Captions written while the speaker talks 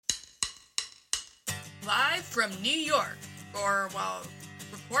Live from New York, or, well,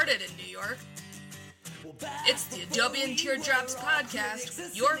 recorded in New York, it's the Adobe and Teardrops podcast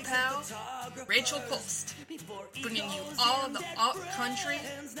with your pal, Rachel Kolst, bringing you all of the alt-country,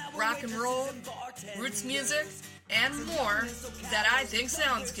 rock and roll, roots music, and more that I think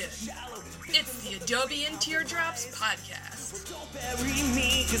sounds good. It's the Adobe and Teardrops podcast. Don't bury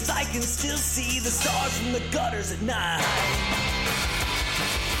me, 'cause I can still see the stars from the gutters at night.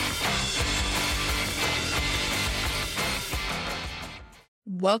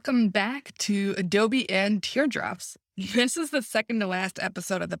 Welcome back to Adobe and Teardrops. This is the second to last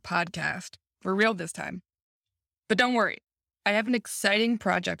episode of the podcast, for real this time. But don't worry, I have an exciting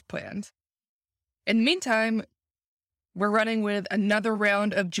project planned. In the meantime, we're running with another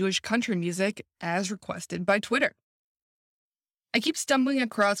round of Jewish country music as requested by Twitter. I keep stumbling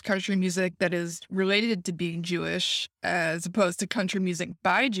across country music that is related to being Jewish as opposed to country music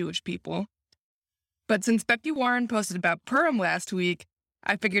by Jewish people. But since Becky Warren posted about Purim last week,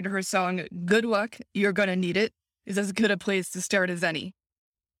 I figured her song, Good Luck, You're Gonna Need It, is as good a place to start as any.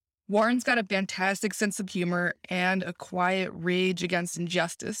 Warren's got a fantastic sense of humor and a quiet rage against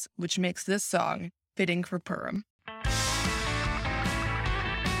injustice, which makes this song fitting for Purim.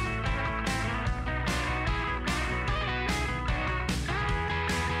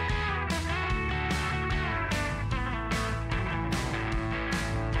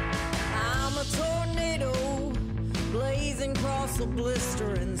 I'm a tornado blazing across a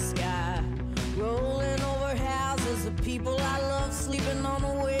blistering sky, rolling over houses of people I love sleeping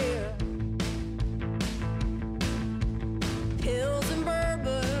unaware. Pills and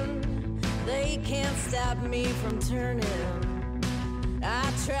bourbon, they can't stop me from turning.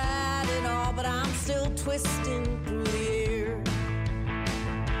 I tried it all, but I'm still twisting through the air.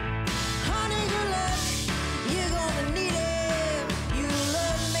 Honey, good luck, you're gonna need it. You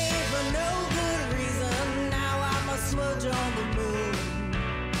love me for no good reason. Now I'm a smudge on the moon,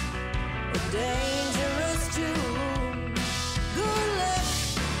 a dangerous tune. Good luck,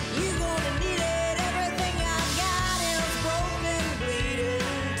 you're gonna need it. Everything I've got is broken, bleeding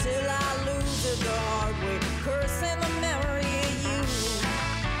till I lose it the hard way, cursing the memory of you.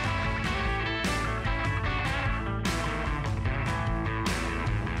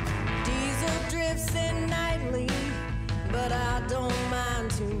 Diesel drifts in nightly, but I don't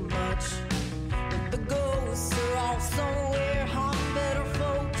mind too much. The ghosts are all somewhere haunting better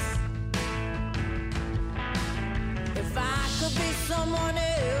folks. If I could be someone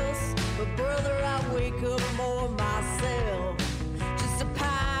else, but brother, I wake up more myself. Just a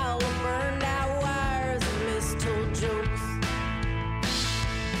pile of burned out wires and mistold jokes.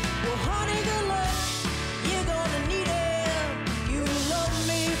 Well, honey, good luck, you're gonna need it. You love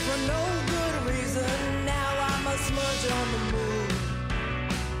me for no good reason. Now I'm a smudge on the moon,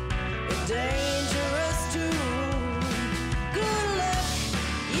 a dangerous tune. Good luck,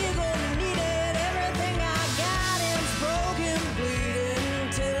 you're gonna need it. Everything I got is broken, bleeding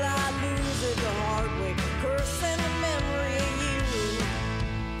till I lose it the hard way, cursing the memory of you.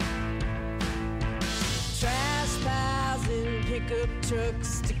 Trash piles in pickup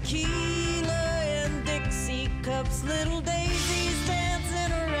trucks, tequila and Dixie cups, little daisies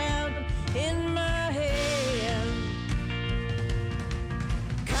dancing around in my hand.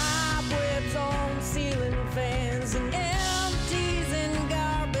 Cobwebs on ceiling fans and empties in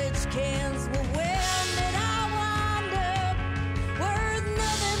garbage cans. Well, when did I wind up worth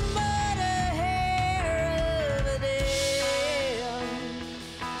nothing but a hair of a damn?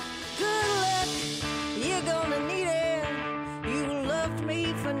 Good luck, you're gonna need it. You loved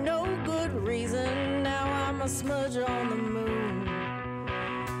me for no good reason. Now I'm a smudge on the moon,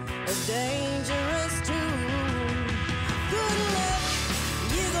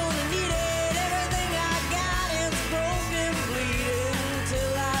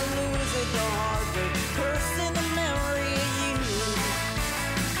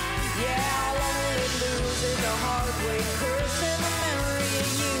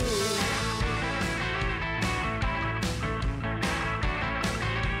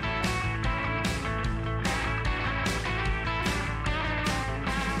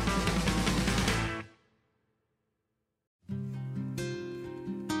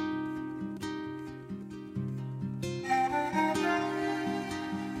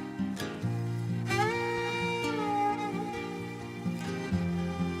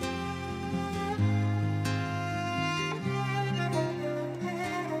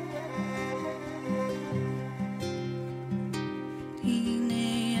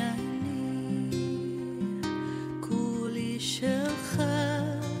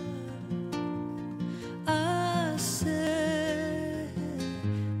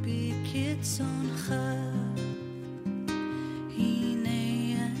 בקצונך הנה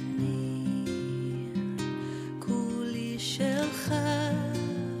אני כולי שלך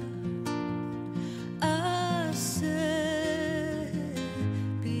עשה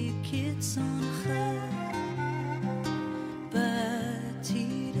בקצונך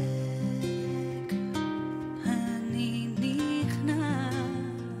בתירק אני נכנע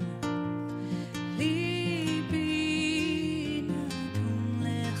ליבי נתון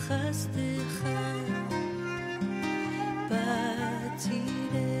לחסדך בתירק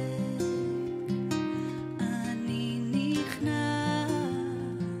אני נכנע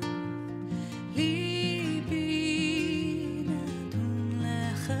ליבי נתון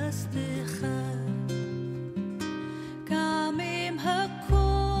לחסדך גם אם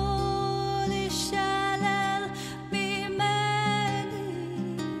הכל יישלל ממני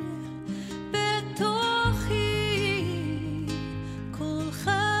בתוכי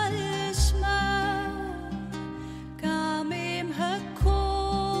קולך ישמע גם אם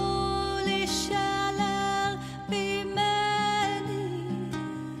הכל יישלל ממני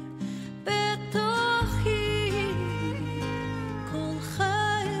בתוכי קולך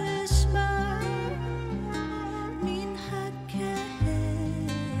ישמע מן הכאב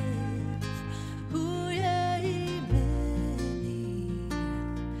הוא יאיבני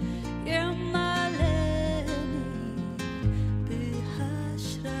ימלאני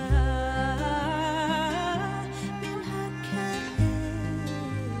בהשראה מן הכאב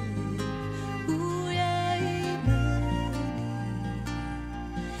הוא יאיבני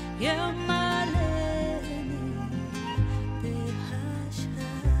ימלאני בהשראה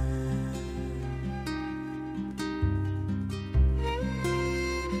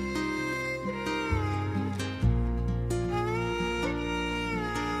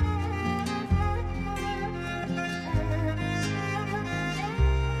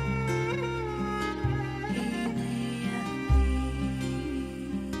הנה אני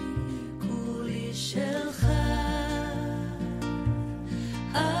כולי שלך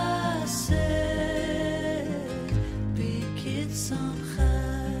עשה בקצונך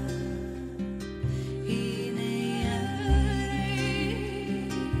הנה אני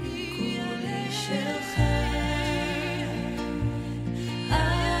כולי שלך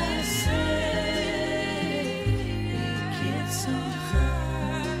עשה בקצונך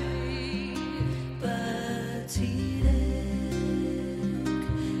בתירק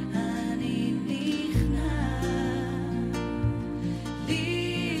אני נכנע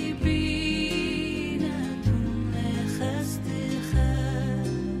ליבי נתון לחסדך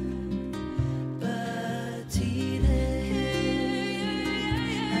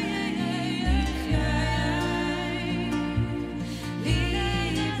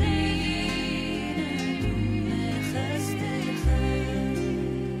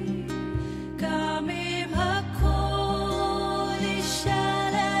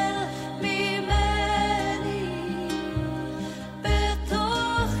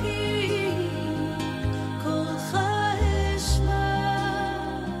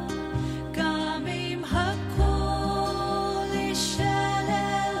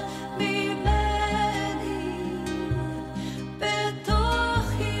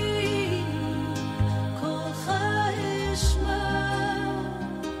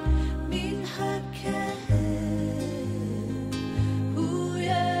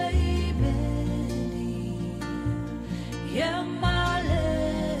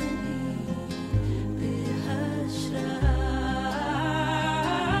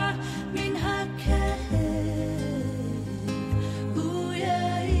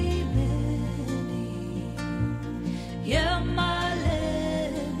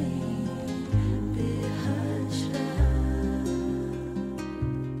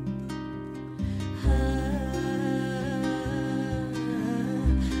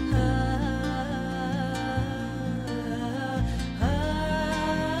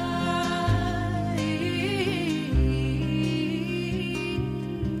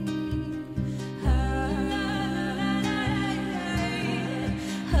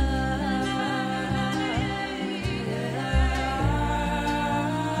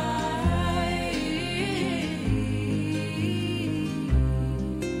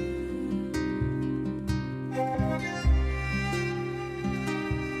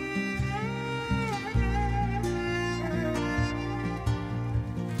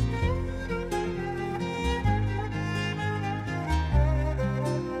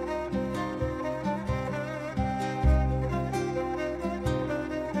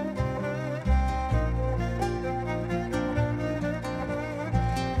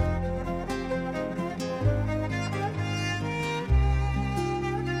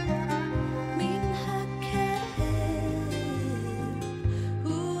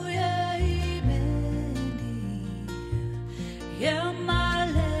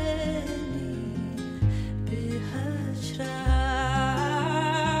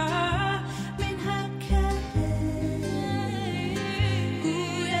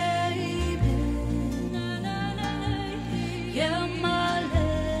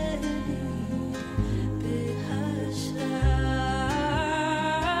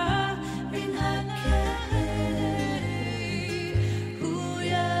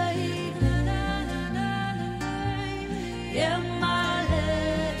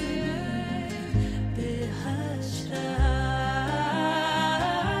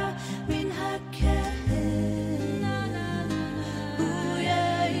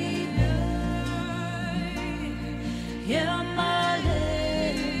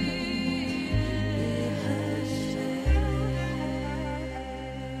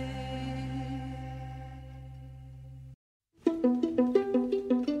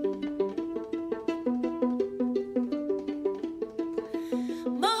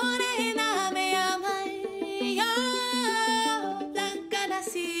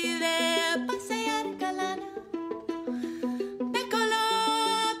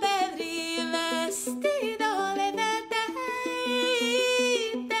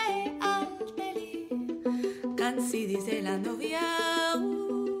Casi dice la novia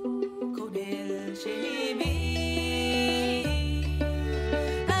con el shelibi.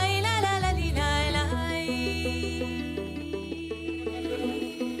 Ay, la la la li, la la.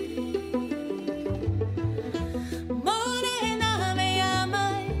 Morena me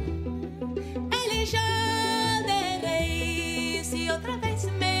llama, Elisha de Rey. Si otra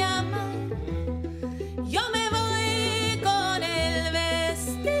vez me llama, yo me voy con el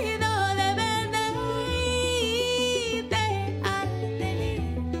vestido de verde de Alteli.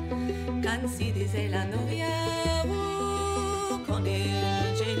 Cansi dice la novia con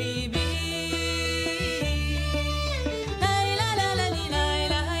el jelibi. Ay, la la la li, la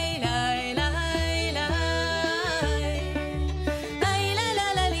la la la la. Ay, la la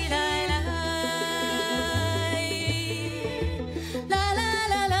la li, la la. La la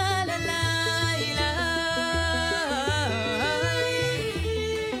la la la la.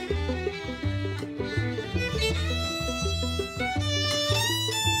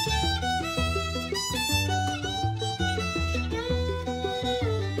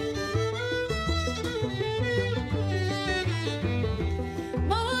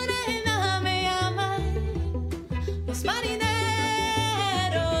 Morena me llama, los marineros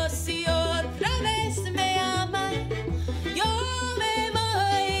si otra vez me llaman, yo me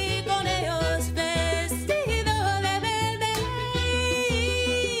voy con ellos vestido de verde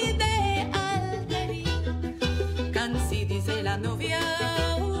de Alteri. Cansi dice la novia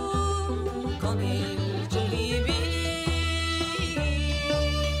con el jelibi.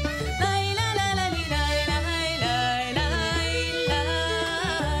 Ay, la la la li, la la la la la.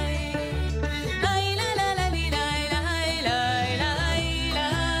 Ay, la la la li, la la la la la.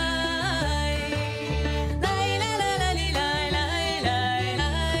 Ay, la la la li, la la la la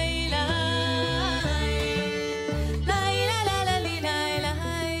la. Ay, la la la li, la la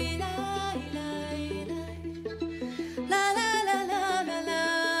la la. La la la la la la.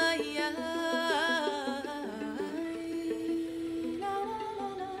 Ya. La la la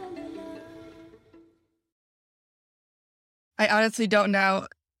la la. I honestly don't know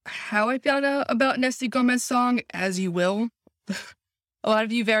how I found out about Nessie Gomez's song, As You Will. A lot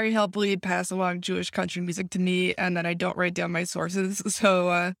of you very helpfully pass along Jewish country music to me, and then I don't write down my sources,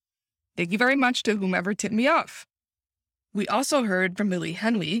 so thank you very much to whomever tipped me off. We also heard from Millie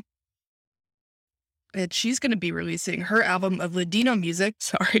Henley that she's going to be releasing her album of Ladino music,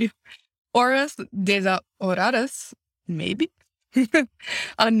 Horas Desahoradas, maybe,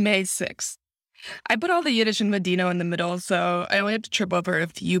 on May 6th. I put all the Yiddish and Ladino in the middle, so I only have to trip over a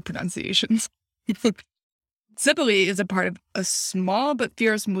few pronunciations. Zipoli is a part of a small but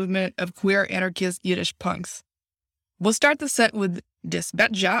fierce movement of queer anarchist Yiddish punks. We'll start the set with Dis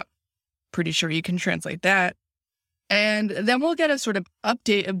Bet Jap, pretty sure you can translate that, and then we'll get a sort of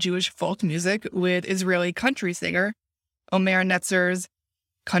update of Jewish folk music with Israeli country singer Omer Netzer's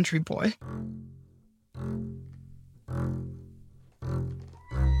Country Boy.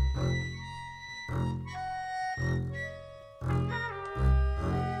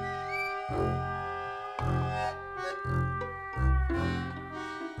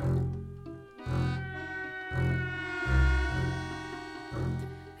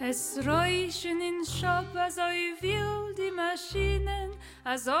 Es räuschen in Shop, as I will die Maschinen,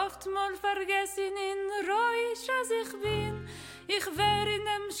 as oft mal vergessen in Räusch, as ich bin. Ich wär in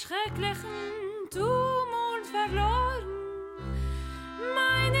dem schrecklichen Tumult verloren.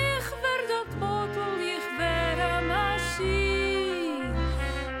 Mein ich wär dort Bottle, ich wär a Maschine.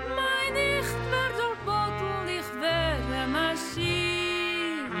 Mein ich wär dort Bottle, ich wär a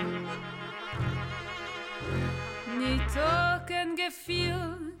Maschine. Nicht auch kein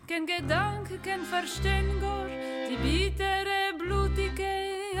Gefühl, kein Gedanke, kein Verständiger, die bittere, blutige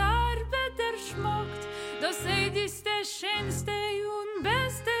Arbeit erschmockt. Das ist das Schönste und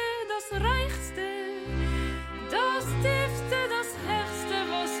Beste, das Reichste, das Tiefste, das Höchste,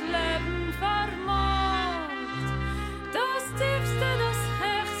 was Leben vermocht. Das Tiefste, das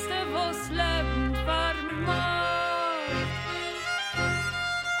Höchste, was Leben vermocht.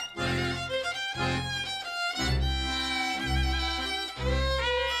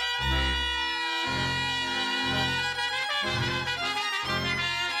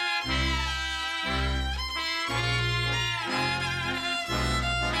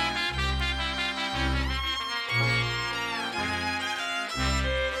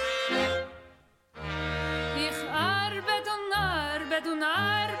 Und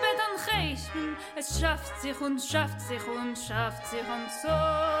Arbeit an Geisten, es schafft sich und schafft sich und schafft sich und so.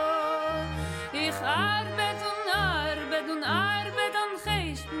 Ich arbeite und Arbeit und Arbeit an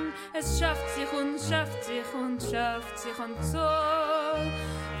Geisten, es schafft sich und schafft sich und schafft sich und so.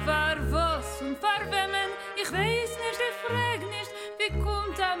 War was und war wemmen, ich weiß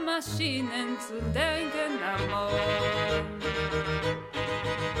unter Maschinen zu denken amor.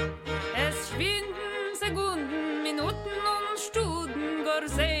 Es schwinden Sekunden, Minuten und Stunden, går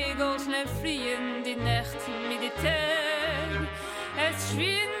Segel schnell fliehen die Nächte mit die Tag. Es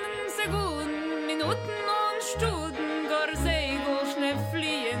schwinden Sekunden, Minuten und Stunden, går Segel schnell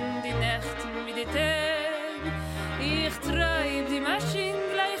fliehen die Nächte mit die Tag. Ich treib die Maschine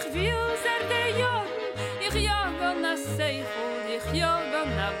gleich wie unser der Jagen. Ich jag an a Seichel, ich jag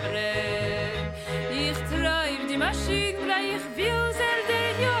an a Breg. Ich treib die Maschine gleich wie unser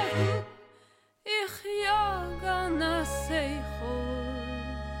der Jagen. Ich jag an a Seichel,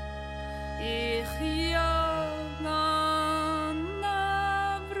 ich jag an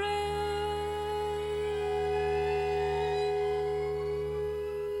a Breg.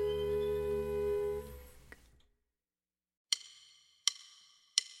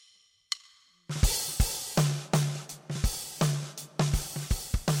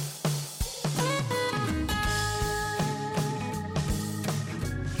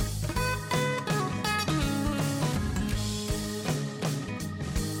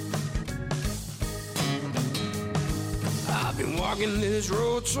 I've been walking this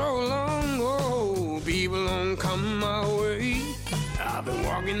road so long, oh, people don't come my way. I've been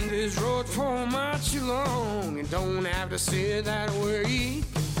walking this road for much too long, you don't have to sit that way.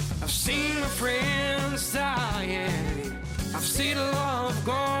 I've seen my friends dying, I've seen love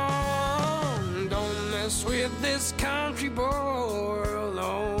gone. Don't mess with this country boy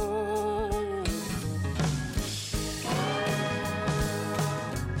alone.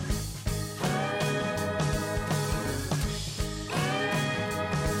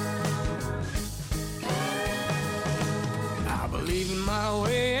 I believe in my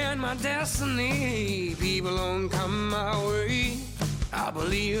way and my destiny. People don't come my way. I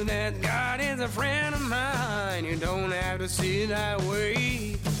believe that God is a friend of mine. You don't have to see that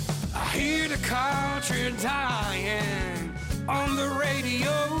way. I hear the culture dying on the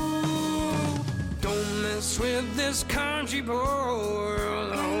radio. Don't mess with this country boy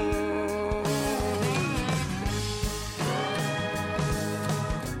alone.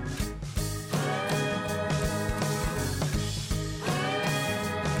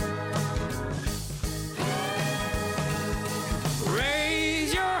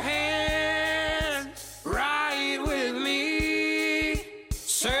 Raise your hand, ride with me.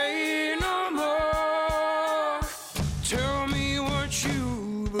 Say no more. Tell me what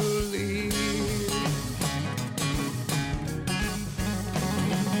you believe.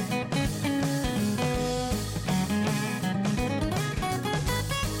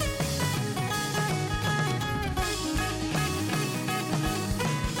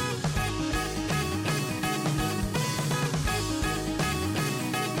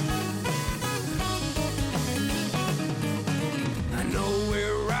 I know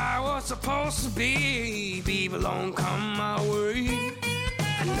where I was supposed to be. People don't come my way.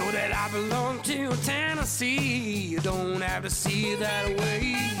 I know that I belong to Tennessee. You don't have to see that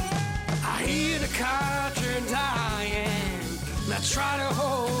way. I hear the culture dying, and I try to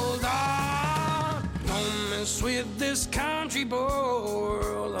hold on. Don't mess with this country boy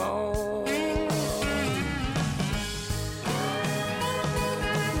alone.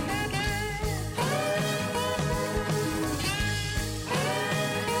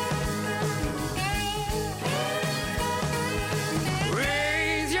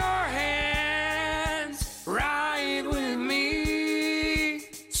 Raise your hands, ride with me.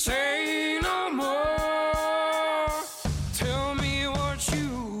 Say no more. Tell me what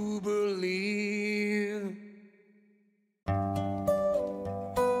you believe.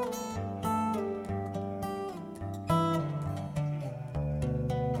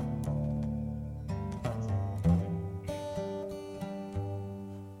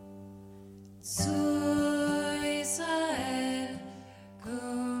 Zu Israel,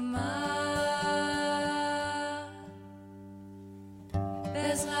 Guma,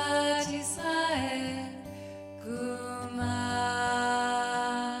 Bezrat Israel, Guma,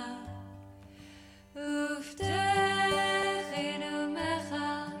 Uftecheinu Mecha,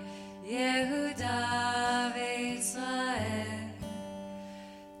 Yehuda v'Yisrael,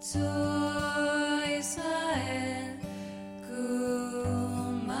 Zu Israel,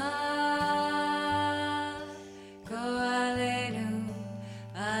 Guma.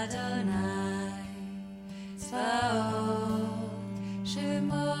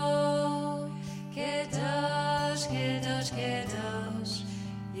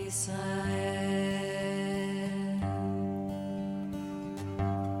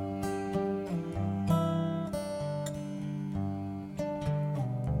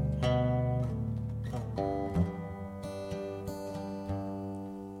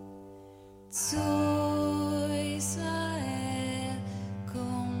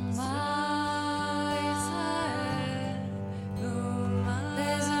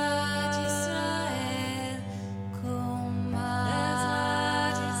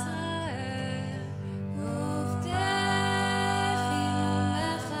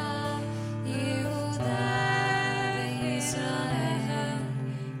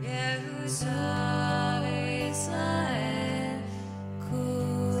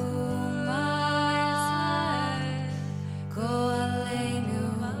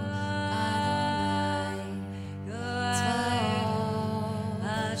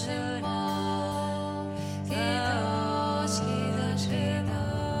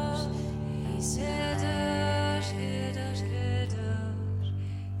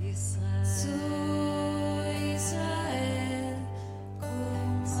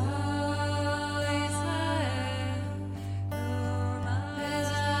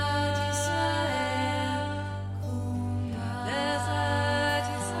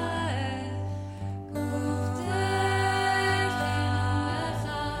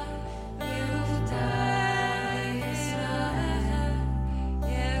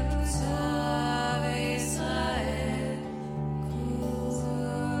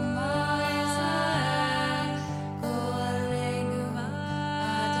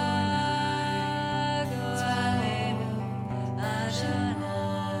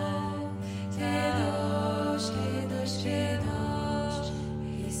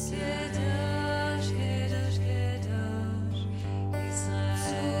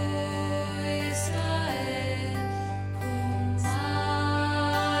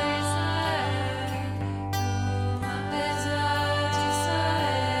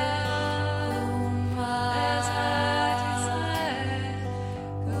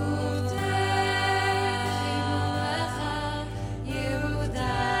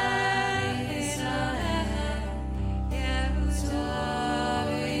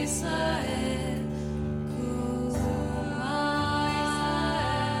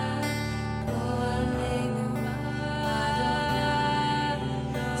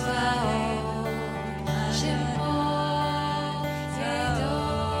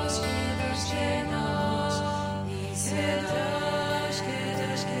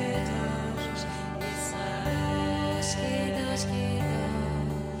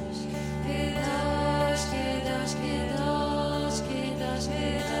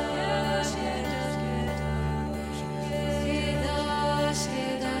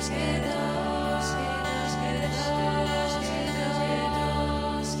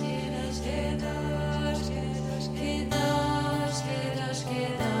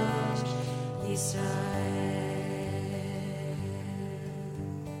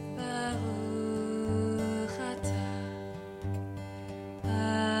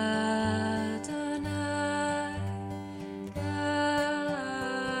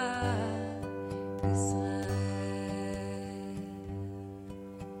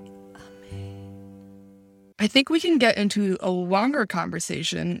 I think we can get into a longer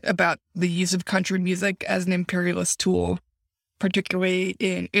conversation about the use of country music as an imperialist tool, particularly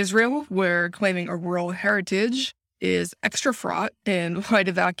in Israel, where claiming a rural heritage is extra fraught in light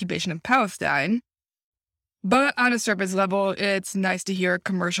of the occupation of Palestine. But on a surface level, it's nice to hear a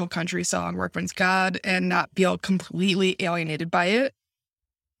commercial country song reference God and not feel completely alienated by it.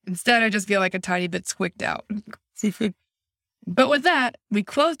 Instead, I just feel like a tiny bit squicked out. But with that, we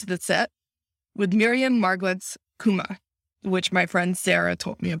closed the set with Miriam Margolit's Kuma, which my friend Sarah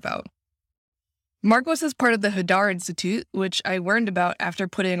told me about. Margolis is part of the Hadar Institute, which I learned about after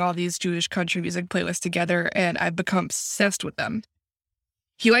putting all these Jewish country music playlists together, and I've become obsessed with them.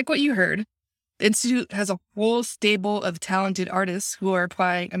 If you like what you heard, the Institute has a whole stable of talented artists who are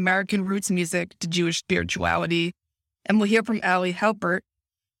applying American roots music to Jewish spirituality, and we'll hear from Ali Halpert,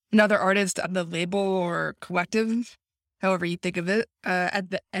 another artist on the label or collective, however you think of it,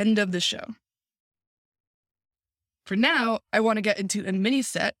 at the end of the show. For now, I want to get into a mini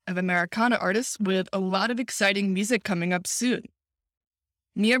set of Americana artists with a lot of exciting music coming up soon.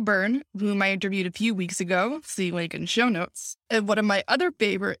 Mia Byrne, whom I interviewed a few weeks ago, see link in show notes, and one of my other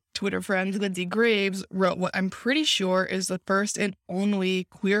favorite Twitter friends, Lindsay Graves, wrote what I'm pretty sure is the first and only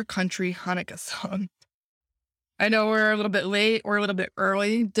queer country Hanukkah song. I know we're a little bit late or a little bit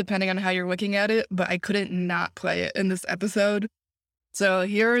early, depending on how you're looking at it, but I couldn't not play it in this episode. So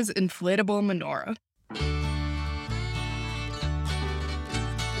here's Inflatable Menorah.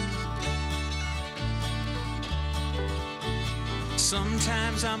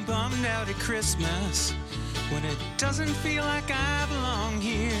 Sometimes I'm bummed out at Christmas when it doesn't feel like I belong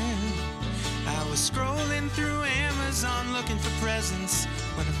here. I was scrolling through Amazon looking for presents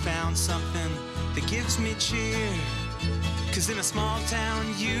when I found something that gives me cheer. 'Cause in a small town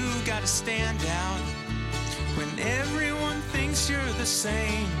you gotta stand out when everyone thinks you're the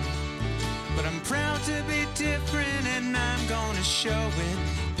same. But I'm proud to be different and I'm gonna show it,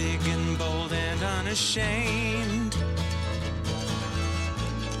 big and bold and unashamed.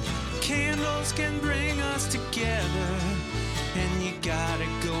 Candles can bring us together, and you gotta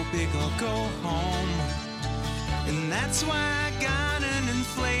go big or go home. And that's why I got an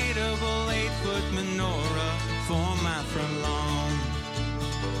inflatable 8-foot menorah for my front lawn.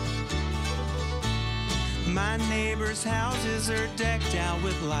 My neighbors' houses are decked out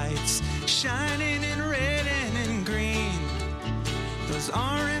with lights, shining in red and in green. Those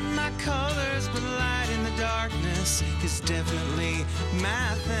aren't my colors, but light in the darkness is definitely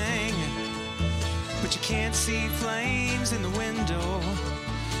my thing. But you can't see flames in the window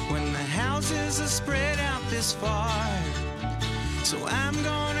when the houses are spread out this far. So I'm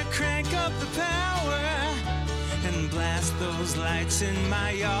gonna crank up the power and blast those lights in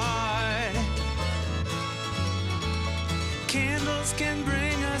my yard. Candles can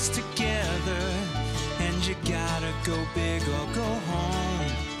bring us together, and you gotta go big or go home.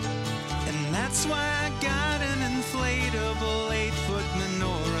 And that's why I got an inflatable 8-foot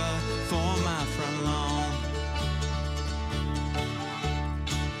menorah for my front lawn.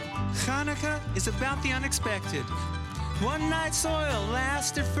 Hanukkah is about the unexpected. One night's oil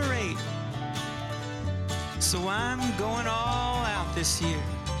lasted for 8. So I'm going all out this year.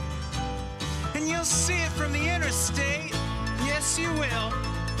 And you'll see it from the interstate. Yes, you will.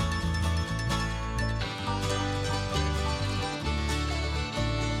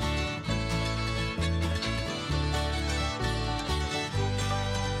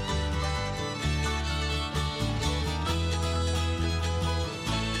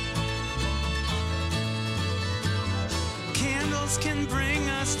 Candles can bring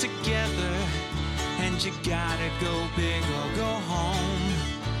us together, and you gotta go big or go home.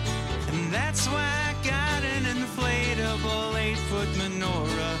 And that's why I got an inflatable 8-foot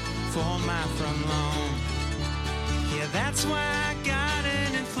menorah for my front lawn. Yeah, that's why I got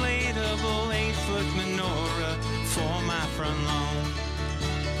an inflatable 8-foot menorah for my front lawn.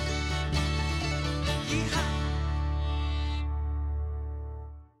 Yeehaw!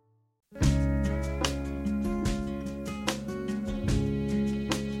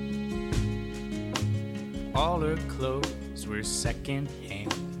 All her clothes were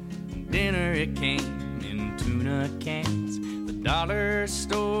second-hand. Dinner it came in tuna cans. The dollar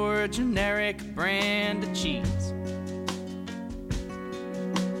store generic brand of cheese.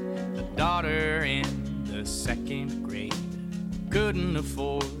 The daughter in the second grade couldn't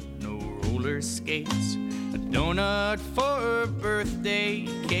afford no roller skates. A donut for her birthday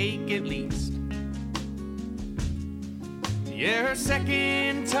cake at least. Yeah, her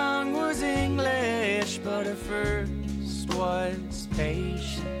second tongue was English, but her first was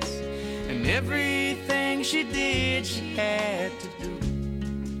patience. And everything she did, she had to do.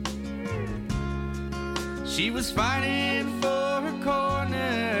 She was fighting for her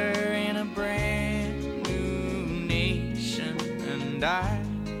corner in a brand new nation. And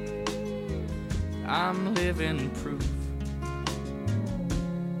I'm living proof.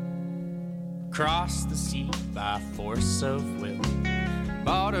 Crossed the sea by force of will.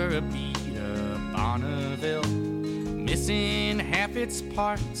 Bought her a beat up Bonneville, missing half its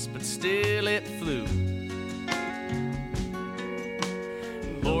parts, but still it flew.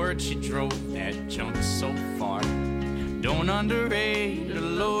 Lord, she drove that junk so far. Don't underrate a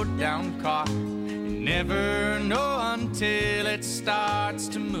low-down car. You never know until it starts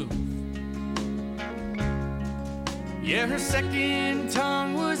to move. Yeah, her second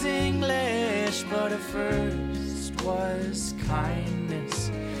tongue was English, but her first was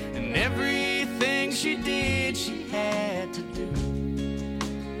kindness. And everything she did, she had to do.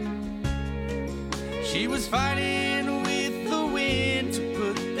 She was fighting with the wind to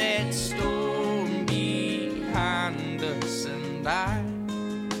put that storm behind us. And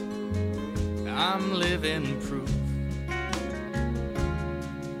I'm living proof.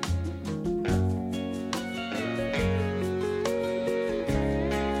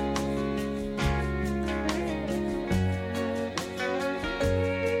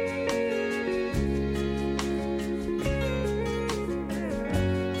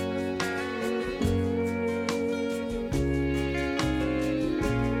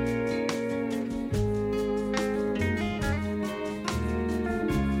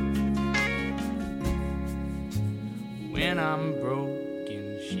 When I'm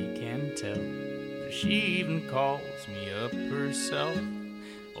broken, she can tell. She even calls me up herself.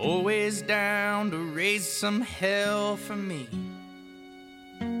 Always down to raise some hell for me.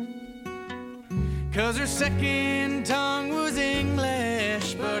 'cause her second tongue was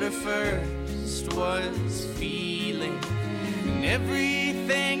English, but her first was feeling. And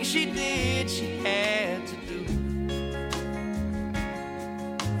everything she did, she had to do.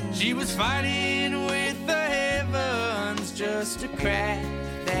 She was fighting with the heavens just to crack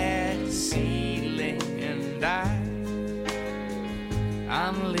that ceiling. And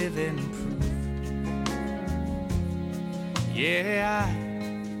I'm living proof. Yeah,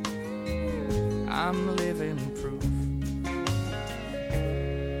 I'm living proof.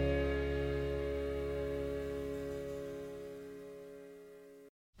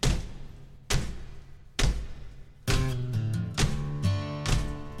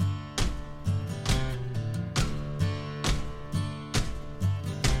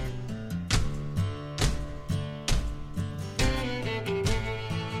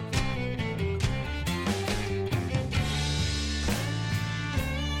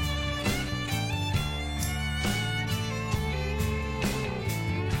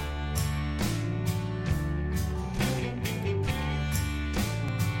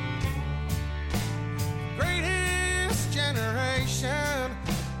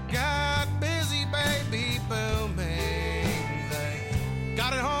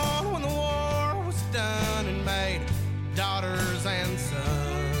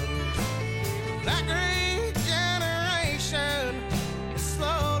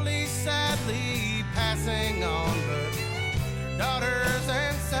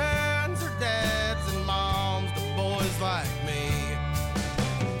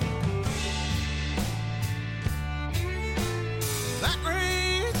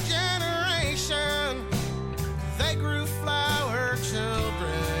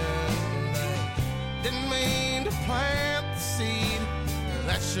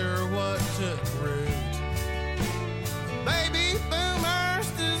 Sure what took root. Baby boomers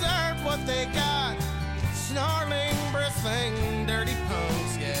deserve what they got. Snarling, bristling, dirty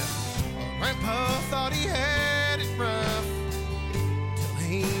punks, yeah. Grandpa thought he had it rough till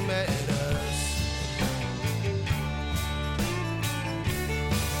he met us.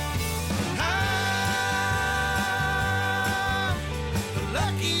 I'm the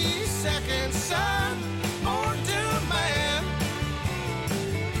lucky second son, born to a man.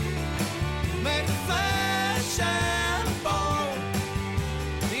 Made of flesh and bone,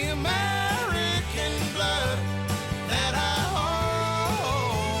 the American blood that I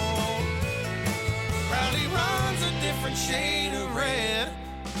own proudly runs a different shade of red.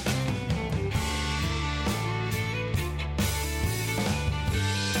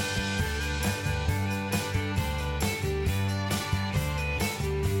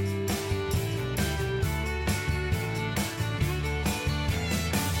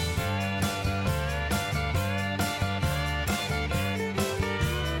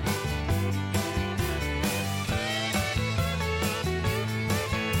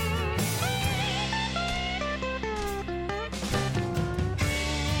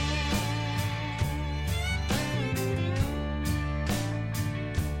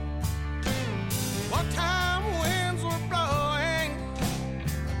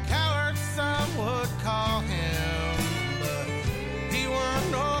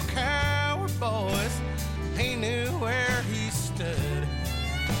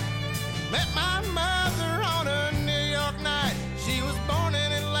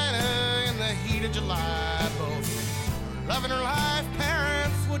 July, both loving her life,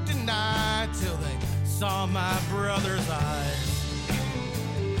 parents would deny till they saw my brother's eyes.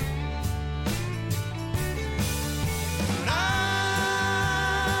 And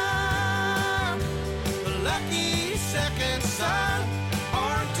I'm the lucky second son,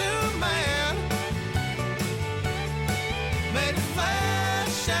 born to a man, made of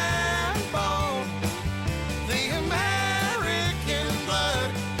flesh and bone, the American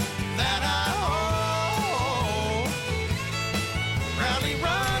blood that I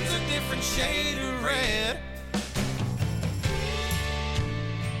shade of red.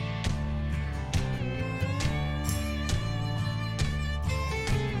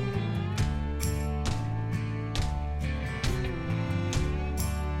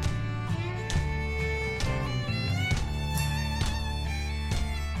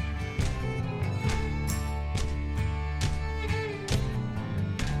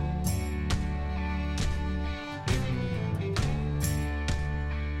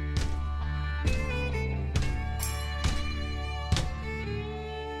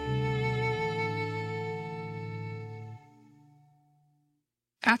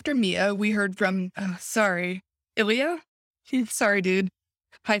 After Mia, we heard from, Ilya? Sorry, dude.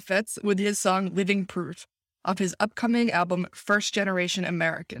 Heifetz with his song Living Proof off his upcoming album First Generation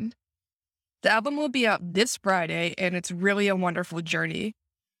American. The album will be out this Friday, and it's really a wonderful journey.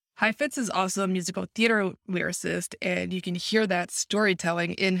 Heifetz is also a musical theater lyricist, and you can hear that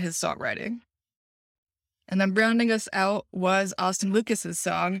storytelling in his songwriting. And then rounding us out was Austin Lucas's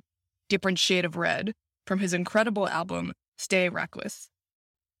song, Different Shade of Red, from his incredible album, Stay Reckless.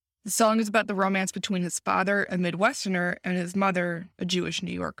 The song is about the romance between his father, a Midwesterner, and his mother, a Jewish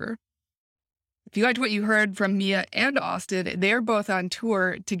New Yorker. If you liked what you heard from Mia and Austin, they are both on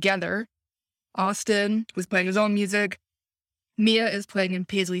tour together. Austin was playing his own music. Mia is playing in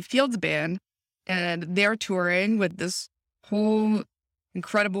Paisley Field's band, and they're touring with this whole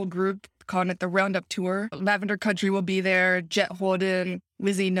incredible group, calling it the Roundup Tour. Lavender Country will be there, Jet Holden,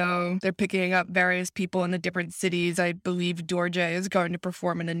 Lizzie No. They're picking up various people in the different cities. I believe Dorje is going to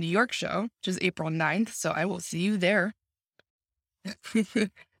perform in a New York show, which is April 9th, so I will see you there.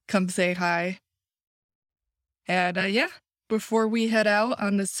 Come say hi. And before we head out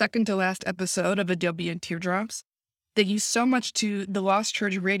on the second to last episode of Adobe and Teardrops, thank you so much to The Lost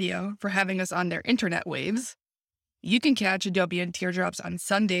Church Radio for having us on their internet waves. You can catch Adobe and Teardrops on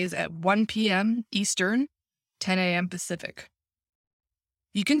Sundays at 1 p.m. Eastern, 10 a.m. Pacific.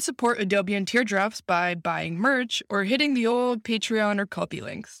 You can support Adobe and Teardrops by buying merch or hitting the old Patreon or Ko-fi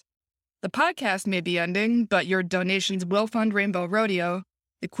links. The podcast may be ending, but your donations will fund Rainbow Rodeo,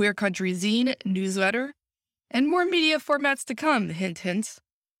 the Queer Country Zine newsletter, and more media formats to come, hint, hint.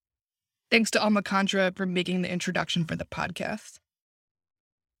 Thanks to Alma Contra for making the introduction for the podcast.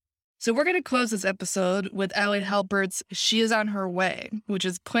 So we're going to close this episode with Allie Halpert's She Is On Her Way, which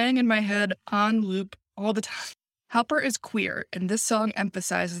is playing in my head on loop all the time. Halpert is queer, and this song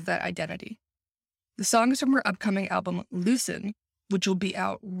emphasizes that identity. The song is from her upcoming album, Loosen, which will be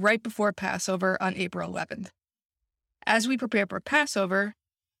out right before Passover on April 11th. As we prepare for Passover,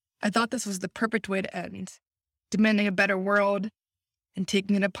 I thought this was the perfect way to end, demanding a better world and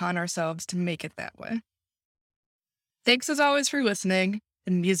taking it upon ourselves to make it that way. Thanks as always for listening.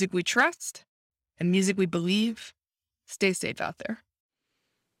 In music we trust, and music we believe. Stay safe out there.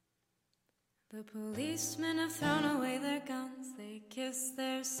 The policemen have thrown away their guns. They kiss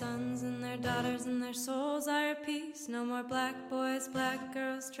their sons and their daughters, and their souls are at peace. No more black boys, black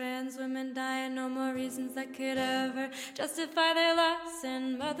girls, trans women dying. No more reasons that could ever justify their loss.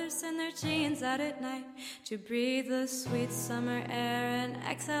 And mothers send their chains out at night to breathe the sweet summer air and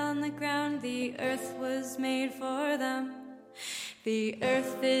exhale on the ground. The earth was made for them. The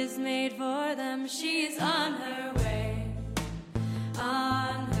earth is made for them. She's on her way,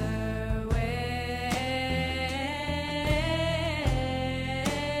 on her way.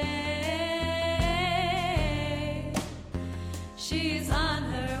 She's on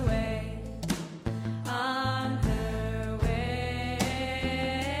her way, on her way.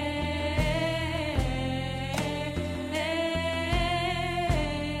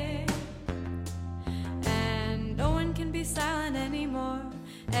 And no one can be silent anymore.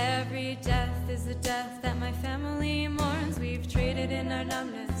 Every death is a death that my family mourns. We've traded in our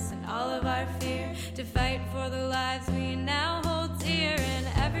numbness and all of our fear to fight for the lives we now hold dear. And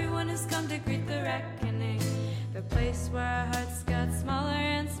everyone has come to greet the reckoning. The place where our hearts got smaller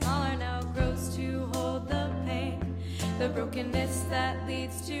and smaller now grows to hold the pain. The brokenness that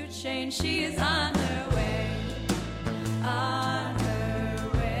leads to change. She is on her way, on her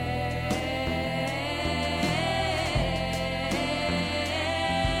way.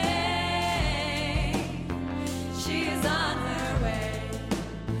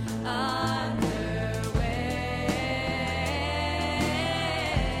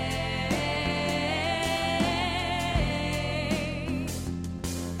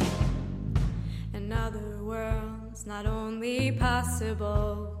 Not only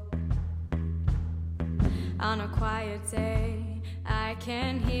possible on a quiet day, I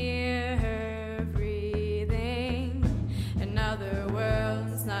can hear her breathing. Another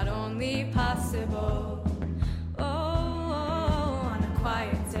world's not only possible. Oh, on a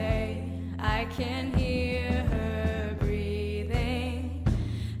quiet day, I can hear her breathing.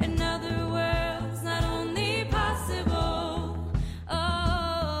 Another world's not only possible.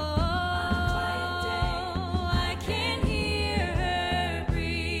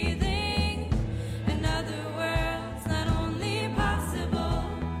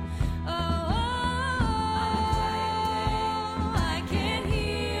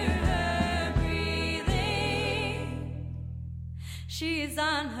 She's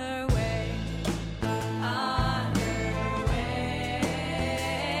on her way, on her way.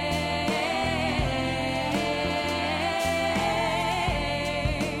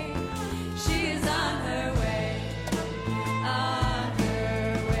 She's on her way, on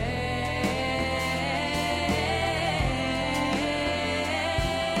her way.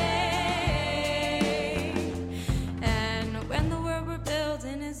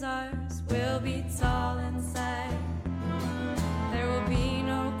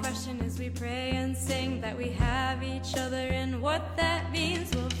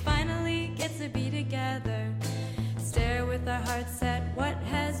 be together. Stare with our hearts at what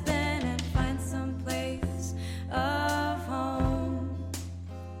has been and find some place of home.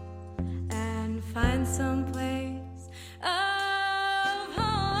 And find some place of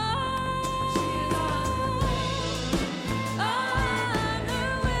home. She's on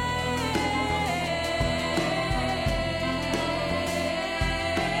her way.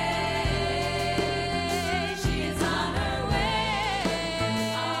 She's on her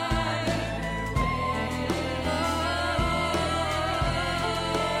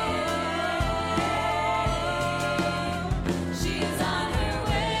She's on her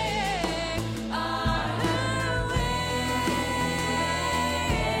way, on her way.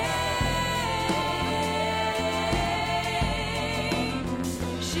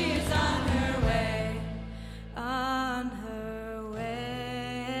 She's on her way, on her way.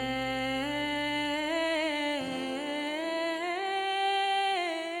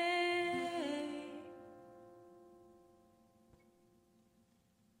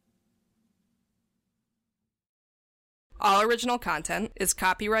 All original content is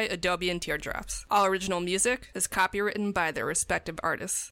copyright Adobe and Teardrops. All original music is copywritten by their respective artists.